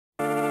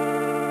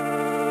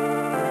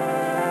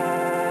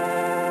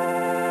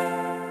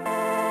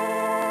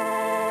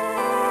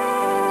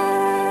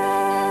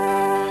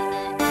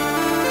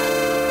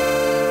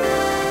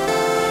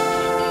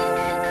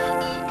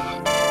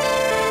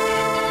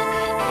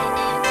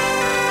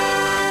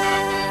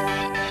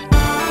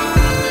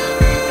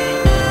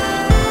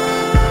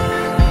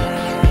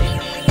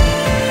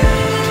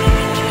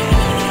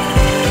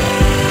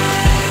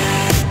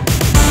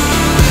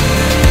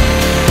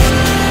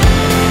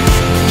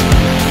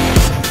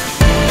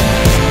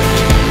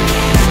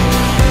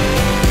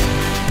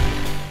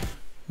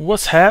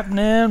What's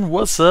happening?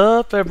 What's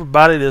up,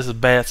 everybody? This is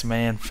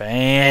Batsman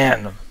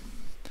Fan.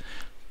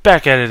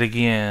 Back at it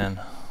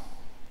again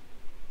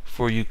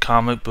for you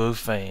comic book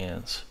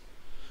fans.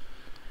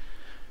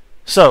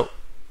 So,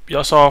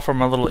 y'all saw from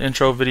my little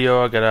intro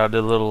video, I got out, did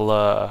a little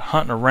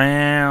hunting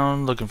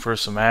around, looking for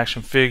some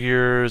action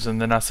figures,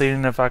 and then I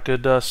seen if I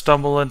could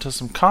stumble into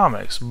some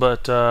comics.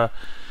 But,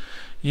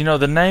 you know,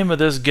 the name of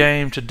this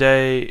game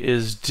today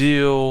is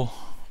Deal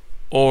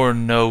or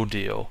No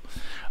Deal.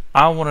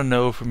 I want to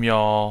know from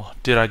y'all,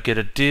 did I get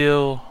a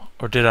deal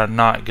or did I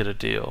not get a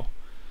deal?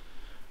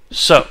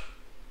 So,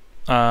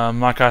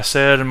 like I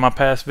said in my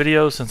past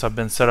videos, since I've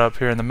been set up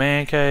here in the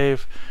man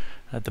cave,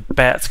 the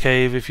Bats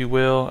Cave if you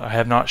will, I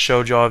have not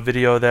showed y'all a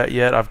video of that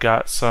yet. I've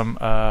got some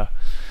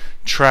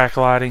track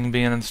lighting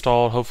being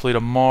installed hopefully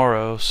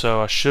tomorrow,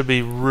 so I should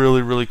be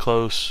really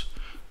close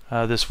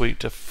this week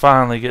to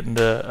finally getting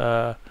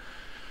to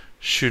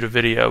shoot a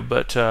video.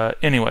 But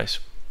anyways,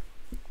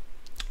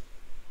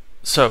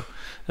 so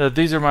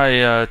these are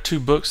my two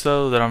books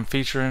though that I'm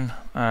featuring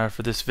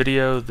for this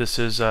video. This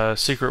is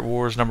Secret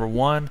Wars number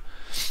 1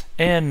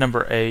 and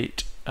number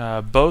 8.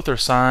 Both are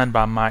signed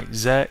by Mike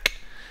Zeck,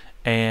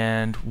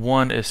 and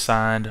one is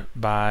signed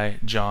by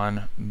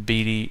John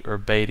Beatty or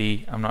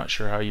Beatty. I'm not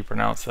sure how you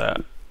pronounce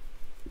that.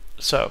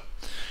 So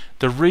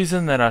the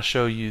reason that I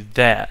show you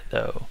that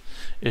though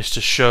is to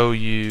show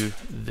you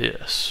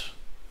this.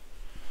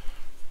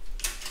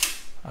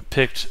 I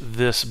picked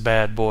this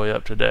bad boy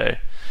up today.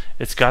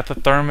 It's got the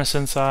thermos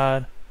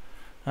inside.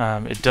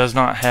 It does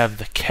not have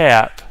the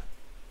cap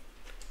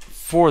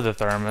for the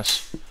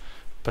thermos,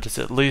 but it's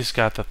at least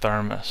got the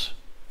thermos.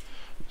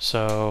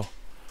 So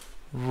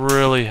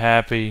really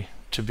happy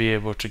to be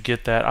able to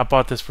get that. I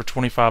bought this for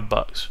 25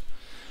 bucks.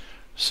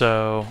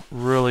 So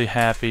really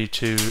happy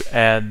to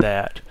add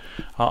that.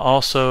 I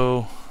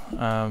also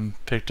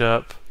picked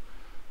up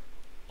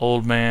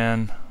Old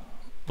Man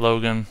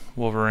Logan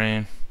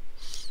Wolverine.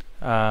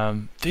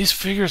 These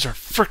figures are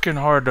freaking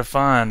hard to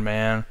find,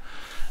 man.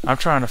 I'm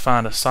trying to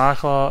find a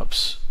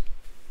Cyclops,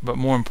 but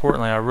more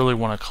importantly, I really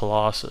want a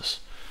Colossus.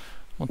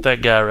 I want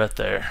that guy right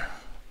there.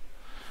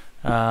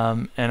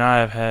 And I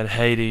have had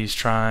Hades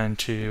trying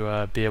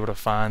to be able to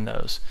find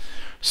those.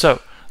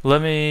 So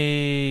let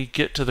me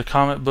get to the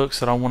comic books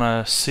that I want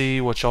to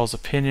see what y'all's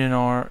opinion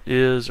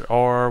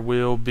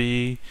will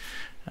be.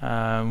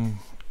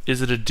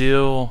 Is it a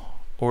deal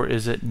or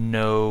is it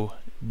no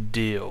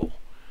deal?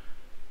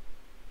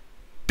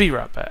 Be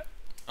right back.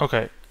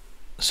 Okay,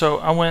 so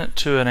I went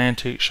to an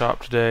antique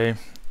shop today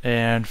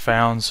and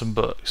found some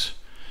books.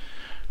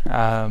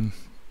 I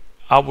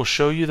will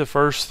show you the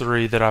first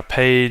 3 that I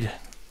paid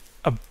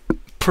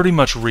pretty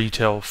much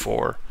retail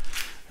for.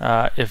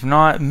 If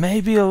not,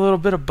 maybe a little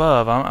bit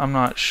above. I'm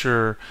not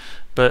sure.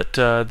 But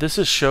this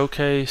is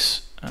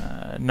Showcase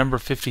number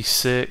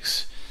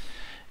 56,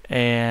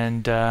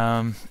 and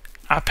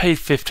I paid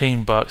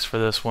 15 bucks for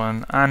this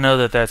one. I know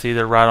that that's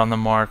either right on the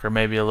mark or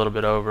maybe a little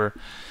bit over.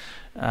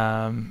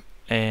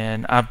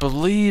 And I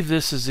believe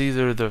this is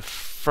either the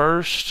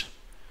first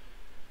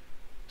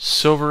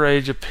Silver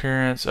Age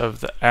appearance of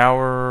the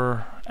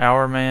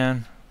Hour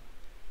Man,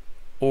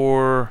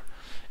 or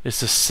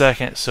it's the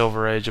second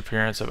Silver Age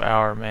appearance of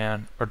Hour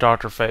Man or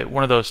Dr. Fate,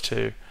 one of those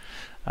two.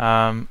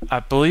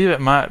 I believe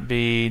it might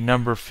be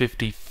number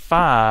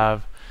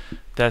 55.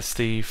 That's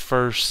the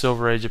first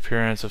Silver Age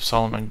appearance of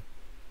Solomon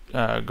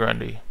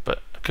Grundy,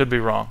 but I could be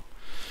wrong.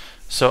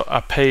 So I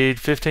paid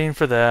 15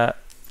 for that.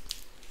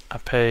 I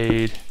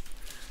paid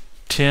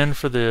 10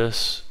 for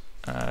this.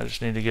 I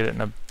just need to get it in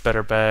a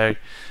better bag.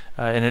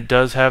 And it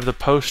does have the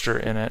poster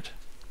in it.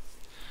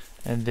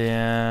 And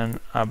then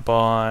I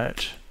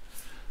bought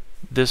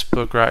this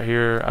book right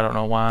here. I don't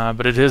know why,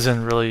 but it's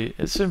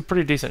in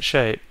pretty decent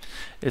shape.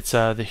 It's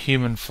The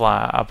Human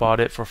Fly. I bought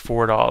it for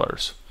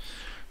 $4.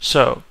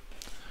 So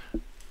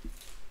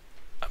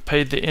I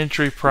paid the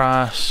entry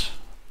price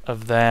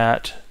of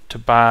that to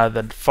buy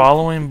the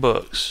following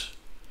books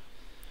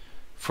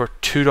for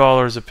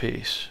 $2 a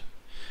piece.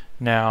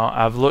 Now,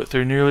 I've looked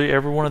through nearly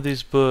every one of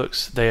these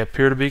books. They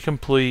appear to be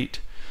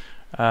complete.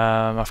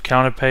 I've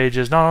counted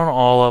pages, not on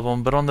all of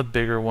them, but on the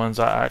bigger ones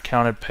I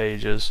counted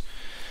pages.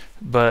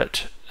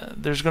 But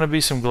there's going to be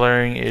some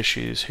glaring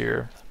issues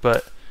here.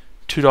 But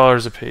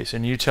 $2 a piece,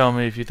 and you tell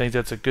me if you think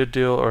that's a good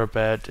deal or a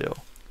bad deal.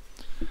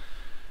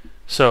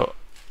 So,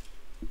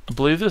 I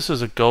believe this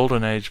is a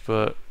Golden Age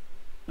book.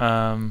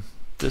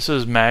 This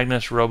is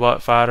Magnus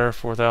Robot Fighter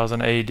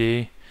 4000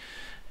 AD.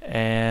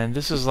 And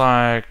this is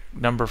like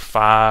number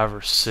 5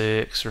 or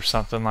 6 or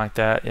something like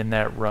that in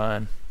that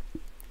run.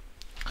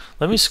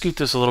 Let me scoot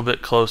this a little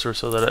bit closer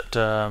so that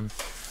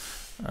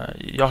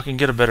y'all can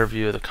get a better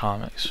view of the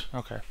comics.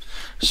 Okay,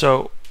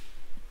 so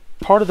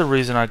part of the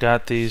reason I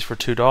got these for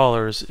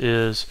 $2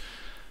 is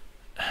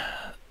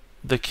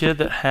the kid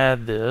that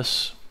had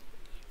this,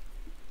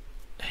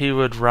 he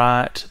would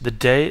write the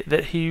date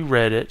that he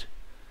read it,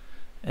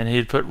 and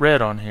he'd put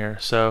red on here.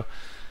 So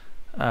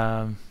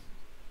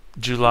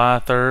July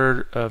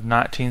 3rd of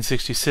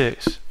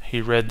 1966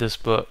 he read this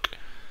book.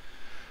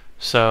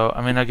 So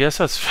I mean, I guess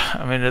that's,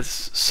 I mean,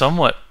 it's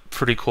somewhat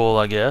pretty cool,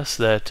 I guess,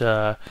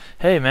 that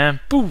hey man,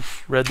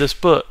 poof, read this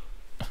book.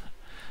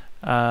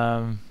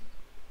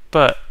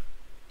 But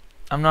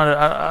I'm not.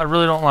 I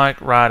really don't like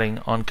writing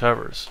on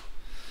covers.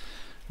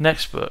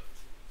 Next book.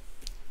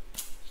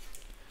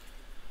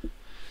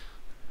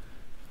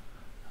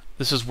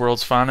 This is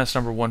World's Finest,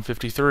 number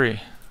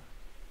 153.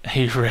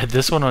 He read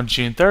this one on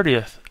June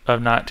 30th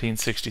of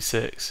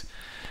 1966.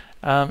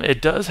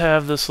 It does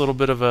have this little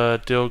bit of a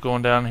deal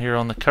going down here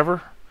on the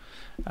cover.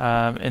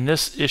 And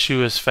this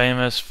issue is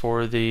famous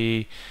for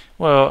the,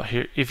 well,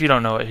 here, if you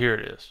don't know it, here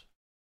it is.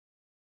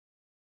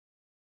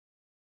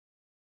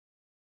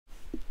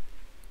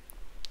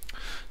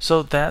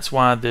 So that's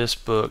why this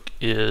book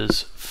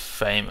is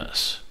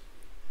famous.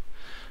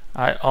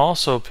 I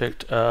also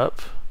picked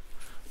up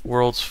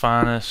World's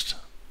Finest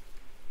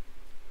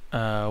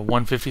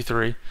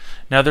 153.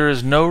 Now there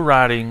is no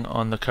writing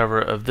on the cover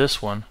of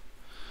this one,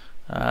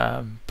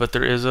 but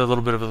there is a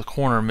little bit of the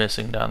corner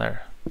missing down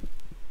there.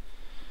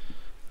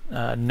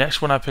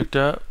 Next one I picked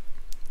up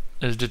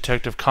is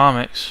Detective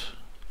Comics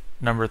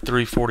number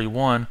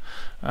 341.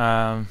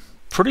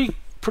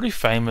 Pretty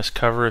famous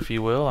cover, if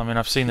you will. I mean,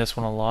 I've seen this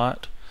one a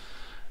lot.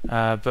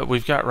 But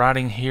we've got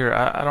writing here.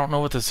 I don't know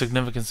what the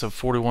significance of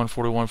 41,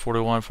 41,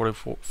 41,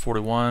 44,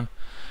 41.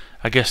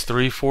 I guess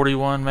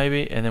 341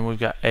 maybe, and then we've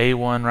got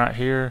A1 right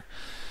here,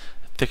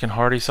 thick and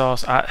hearty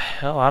sauce.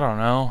 Hell, I don't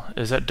know.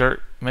 Is that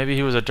Dirk? Maybe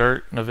he was a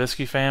Dirk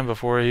Nowitzki fan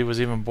before he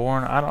was even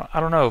born. I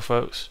don't know,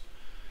 folks.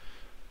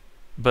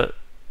 But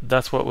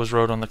that's what was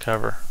wrote on the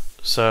cover.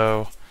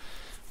 So,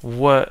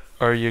 what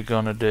are you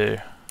gonna do?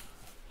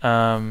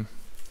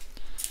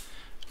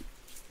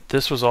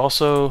 This was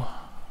also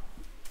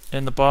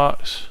in the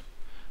box.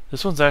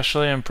 This one's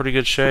actually in pretty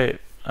good shape.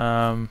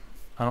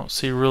 I don't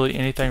see really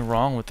anything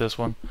wrong with this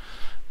one,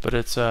 but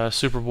it's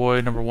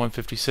Superboy number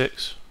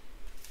 156.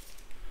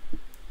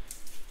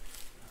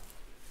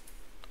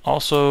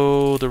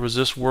 Also, there was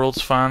this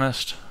World's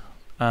Finest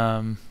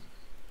number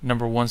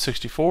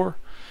 164,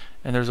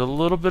 and there's a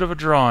little bit of a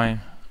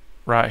drawing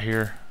right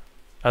here.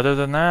 Other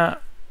than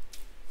that,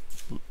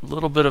 a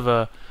little bit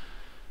of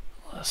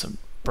some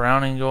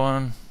browning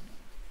going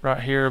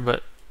right here,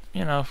 but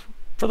you know,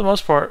 for the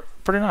most part,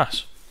 pretty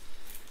nice.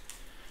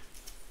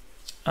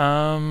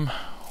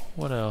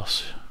 What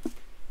else?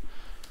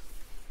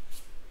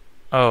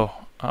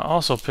 Oh, I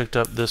also picked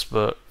up this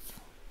book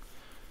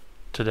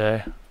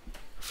today.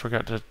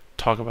 Forgot to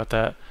talk about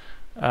that.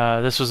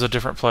 This was a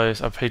different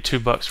place. I paid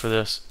 $2 for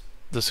this.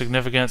 The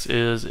significance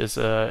is it's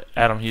a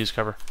Adam Hughes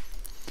cover.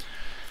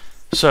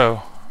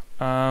 So,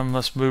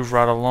 let's move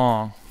right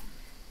along.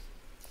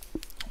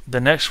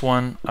 The next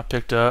one I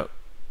picked up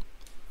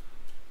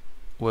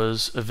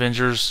was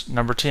Avengers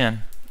number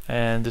 10,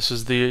 and this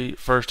is the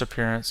first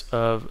appearance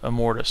of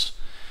Immortus.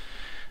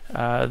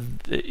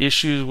 The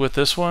issue with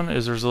this one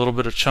is there's a little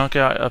bit of chunk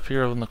out up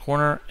here in the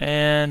corner,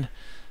 and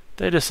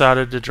they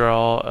decided to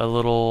draw a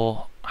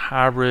little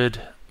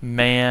hybrid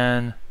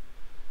man.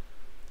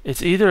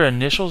 It's either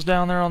initials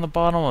down there on the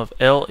bottom of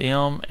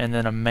LM and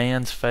then a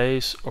man's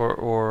face,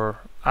 or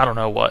I don't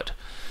know what,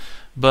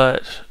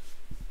 but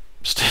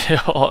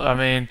still, I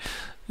mean,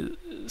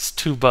 it's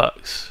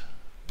 $2.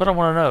 But I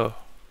want to know,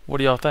 what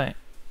do y'all think?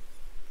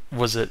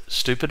 Was it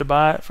stupid to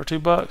buy it for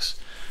 $2,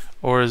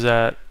 or is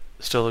that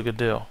still a good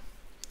deal?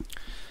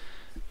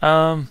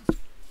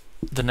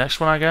 The next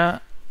one I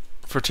got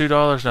for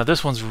 $2. Now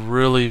this one's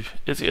really,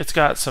 it's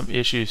got some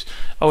issues.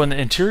 Oh, and the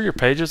interior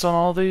pages on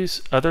all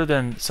these, other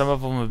than some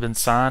of them have been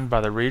signed by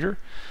the reader,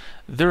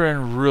 they're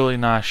in really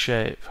nice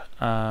shape.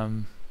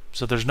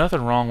 So there's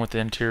nothing wrong with the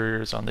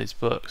interiors on these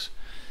books.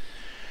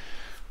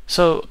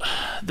 So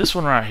this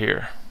one right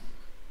here,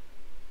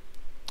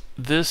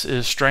 this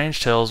is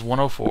Strange Tales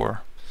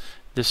 104.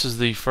 This is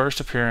the first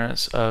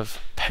appearance of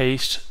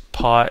Paste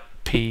Pot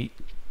Pete,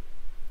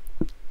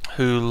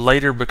 who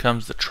later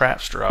becomes the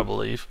Trapster, I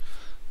believe.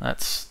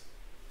 That's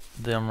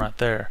them right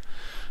there.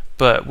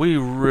 But we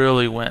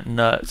really went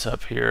nuts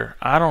up here.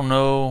 I don't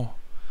know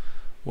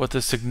what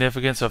the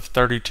significance of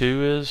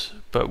 32 is,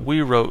 but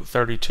we wrote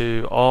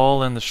 32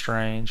 all in the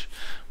Strange.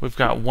 We've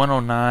got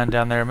 109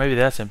 down there. Maybe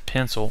that's in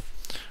pencil.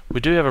 We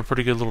do have a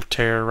pretty good little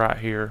tear right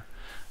here,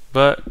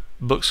 but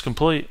book's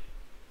complete.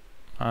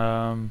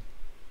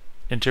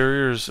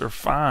 Interiors are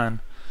fine.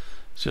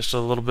 It's just a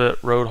little bit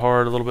rode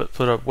hard, a little bit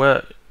put up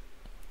wet.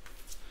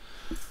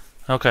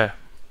 Okay,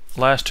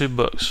 last two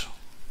books.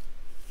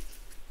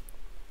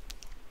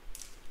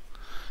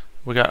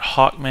 We got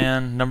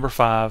Hawkman number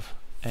 5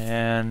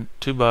 and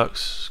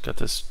 $2. Got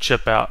this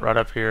chip out right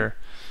up here,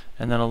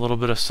 and then a little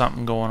bit of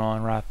something going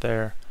on right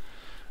there.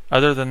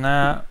 Other than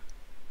that,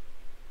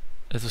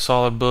 it's a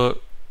solid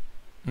book.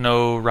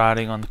 No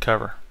writing on the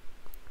cover.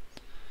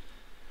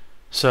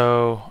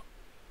 So,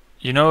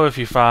 you know, if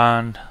you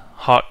find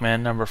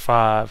Hawkman number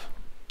 5,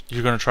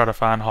 you're going to try to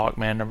find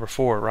Hawkman number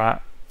 4,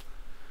 right?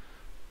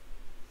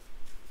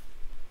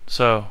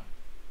 So,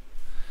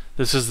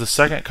 this is the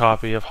second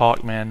copy of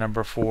Hawkman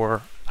number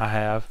 4 I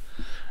have.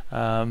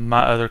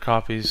 My other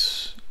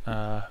copy's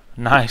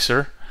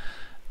nicer,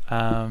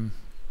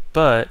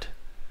 but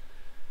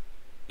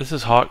This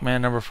is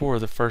Hawkman number 4,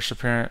 the first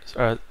appearance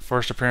of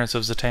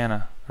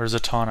Zatanna, or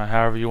Zatanna,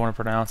 however you want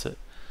to pronounce it.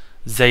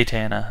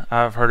 Zatanna.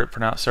 I've heard it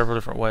pronounced several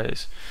different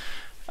ways.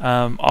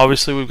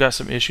 Obviously, we've got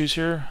some issues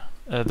here.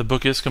 The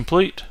book is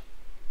complete.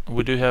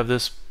 We do have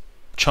this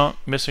chunk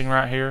missing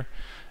right here,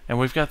 and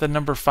we've got the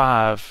number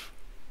 5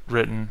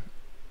 written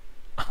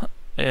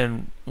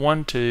in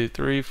 1, 2,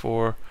 3,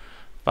 4,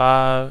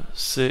 5,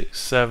 6,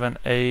 7,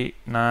 8,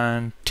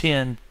 9,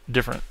 10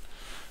 different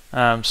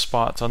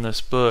spots on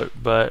this book.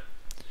 But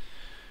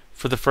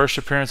for the first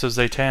appearance of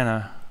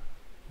Zatanna,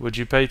 would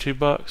you pay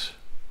 $2?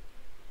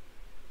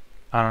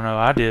 I don't know.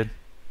 I did.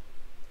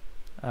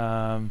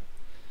 And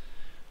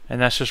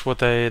that's just what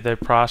they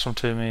priced them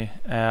to me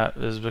at,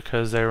 is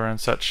because they were in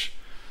such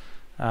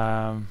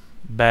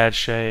bad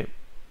shape.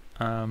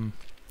 You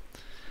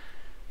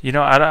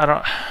know, I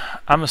don't.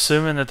 I'm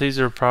assuming that these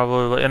are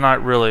probably, and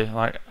not really.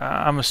 Like,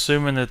 I'm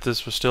assuming that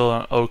this was still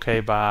an okay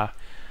buy.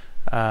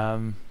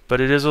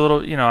 But it is a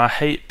little. You know, I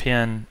hate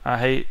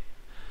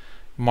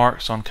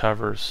marks on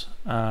covers.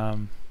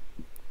 But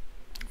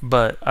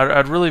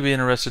I'd really be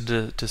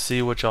interested to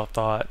see what y'all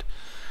thought.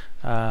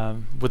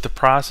 With the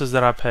prices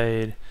that I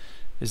paid,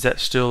 is that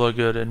still a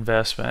good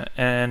investment?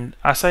 And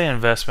I say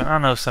investment. I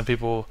know some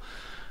people,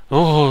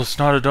 oh, it's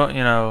not a, don't,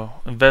 you know,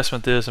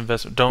 investment this,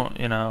 investment, don't,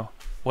 you know,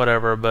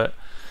 whatever. But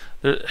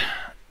there,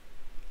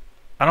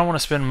 I don't want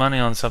to spend money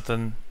on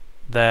something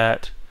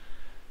that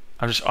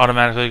I'm just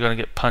automatically going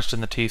to get punched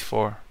in the teeth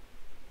for.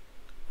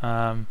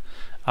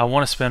 I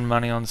want to spend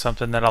money on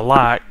something that I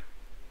like,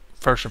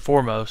 first and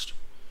foremost.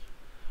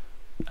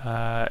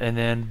 And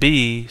then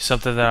B,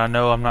 something that I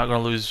know I'm not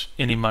going to lose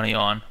any money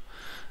on.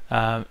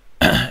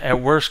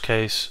 At worst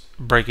case,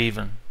 break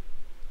even.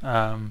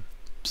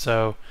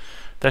 So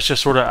that's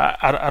just sort of,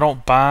 I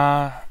don't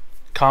buy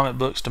comic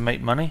books to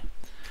make money.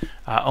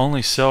 I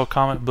only sell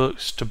comic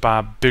books to buy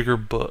bigger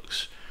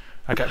books.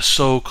 I got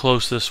so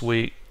close this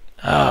week.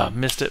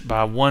 Missed it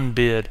by one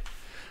bid.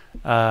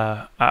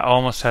 I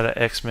almost had an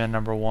X-Men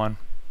number 1.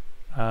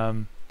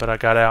 But I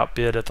got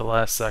outbid at the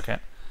last second.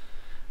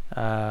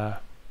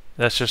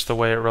 That's just the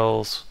way it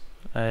rolls.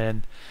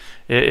 And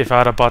if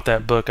I'd have bought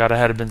that book, I'd have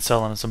had to been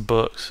selling some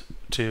books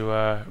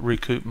to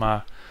recoup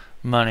my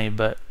money.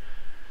 But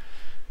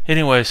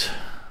anyways,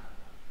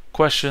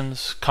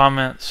 questions,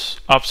 comments,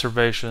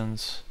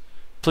 observations,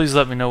 please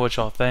let me know what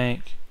y'all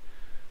think.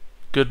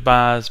 Good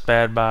buys,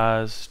 bad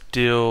buys,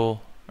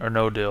 deal or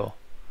no deal?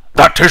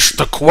 That is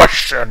the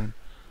question.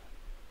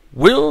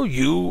 Will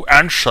you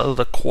answer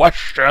the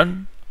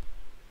question?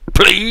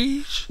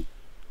 Please?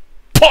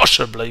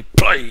 Possibly,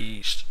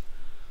 please.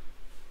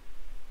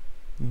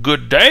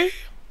 Good day.